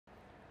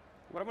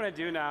What I'm going to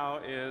do now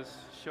is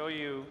show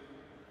you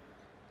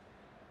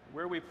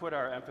where we put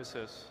our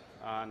emphasis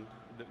on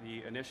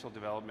the initial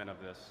development of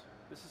this.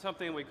 This is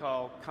something we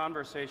call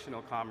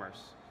conversational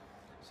commerce.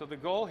 So the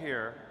goal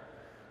here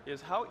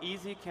is how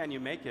easy can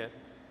you make it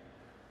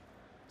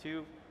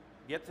to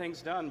get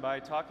things done by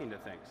talking to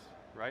things,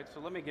 right? So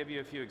let me give you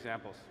a few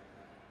examples.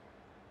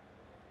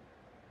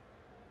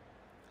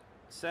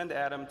 Send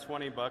Adam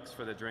 $20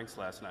 for the drinks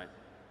last night.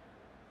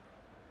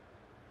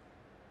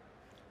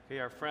 Okay,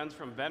 our friends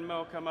from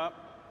Venmo come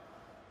up.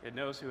 It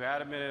knows who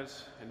Adam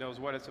is. It knows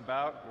what it's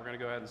about. We're going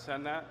to go ahead and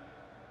send that.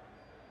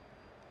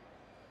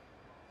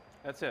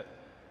 That's it.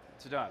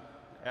 It's done.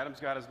 Adam's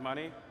got his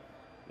money.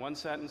 One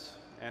sentence,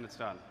 and it's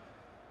done.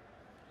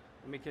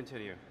 Let me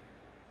continue.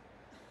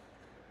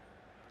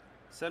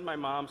 Send my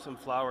mom some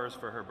flowers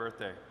for her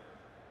birthday.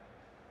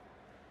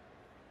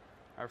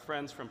 Our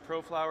friends from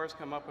ProFlowers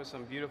come up with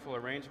some beautiful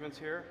arrangements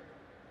here,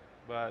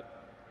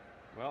 but,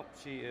 well,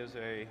 she is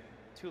a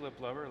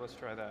tulip lover. Let's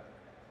try that.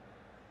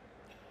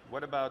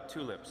 What about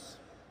tulips?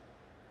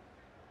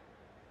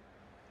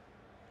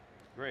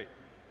 Great.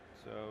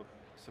 So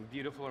some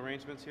beautiful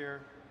arrangements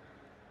here.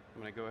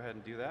 I'm going to go ahead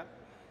and do that.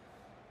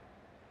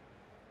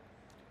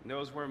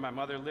 Knows where my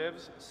mother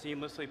lives,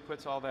 seamlessly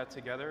puts all that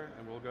together,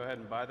 and we'll go ahead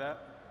and buy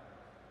that.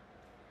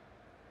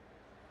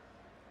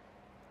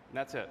 And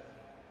that's it.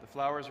 The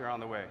flowers are on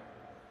the way,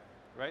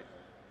 right?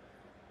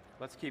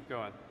 Let's keep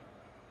going.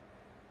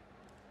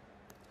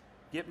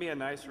 Get me a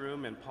nice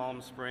room in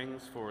Palm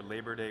Springs for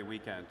Labor Day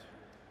weekend.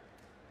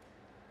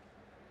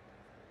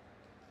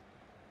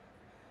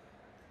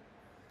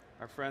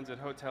 Our friends at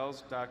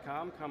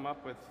hotels.com come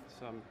up with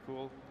some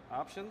cool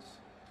options.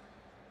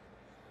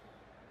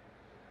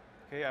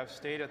 Okay, I've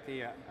stayed at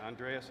the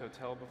Andreas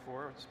Hotel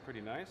before. It's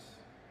pretty nice.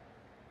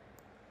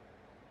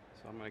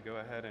 So I'm going to go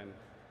ahead and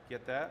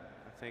get that.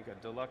 I think a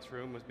deluxe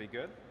room would be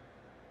good.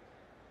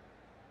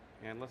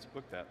 And let's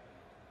book that.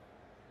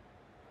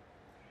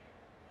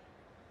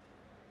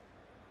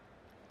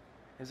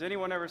 Has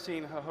anyone ever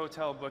seen a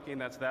hotel booking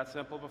that's that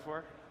simple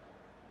before?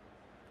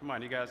 Come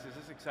on, you guys, is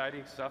this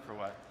exciting stuff or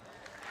what?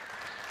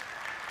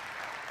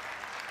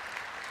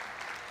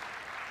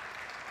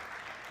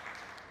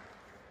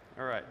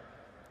 All right,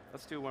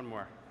 let's do one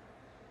more.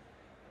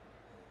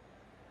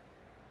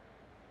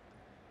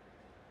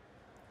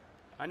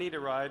 I need a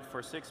ride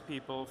for 6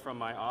 people from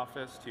my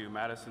office to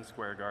Madison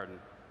Square Garden.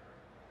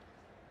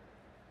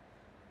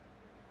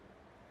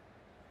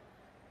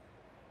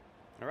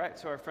 All right,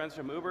 so our friends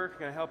from Uber are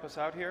going to help us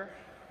out here.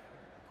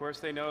 Of course,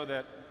 they know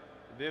that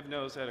Viv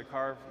knows that a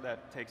car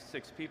that takes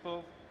 6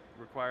 people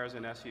requires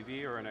an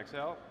SUV or an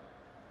XL.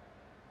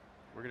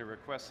 We're going to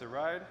request the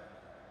ride.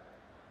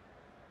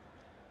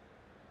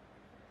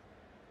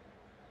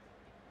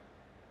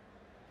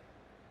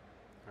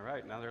 All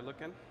right, now they're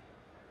looking.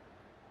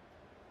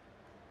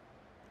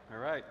 All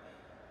right.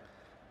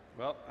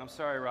 Well, I'm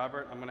sorry,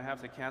 Robert. I'm going to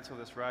have to cancel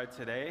this ride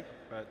today,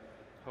 but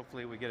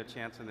hopefully we get a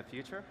chance in the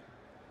future.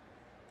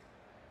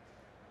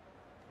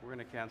 We're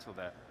going to cancel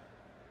that.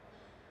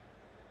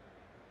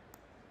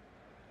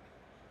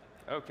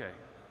 Okay.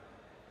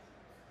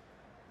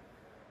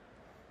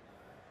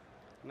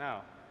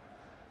 Now,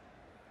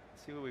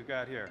 let's see what we've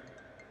got here.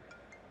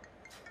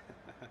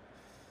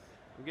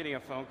 I'm getting a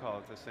phone call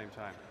at the same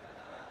time.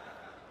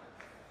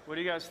 What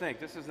do you guys think?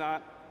 This is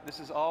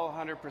all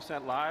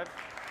 100% live.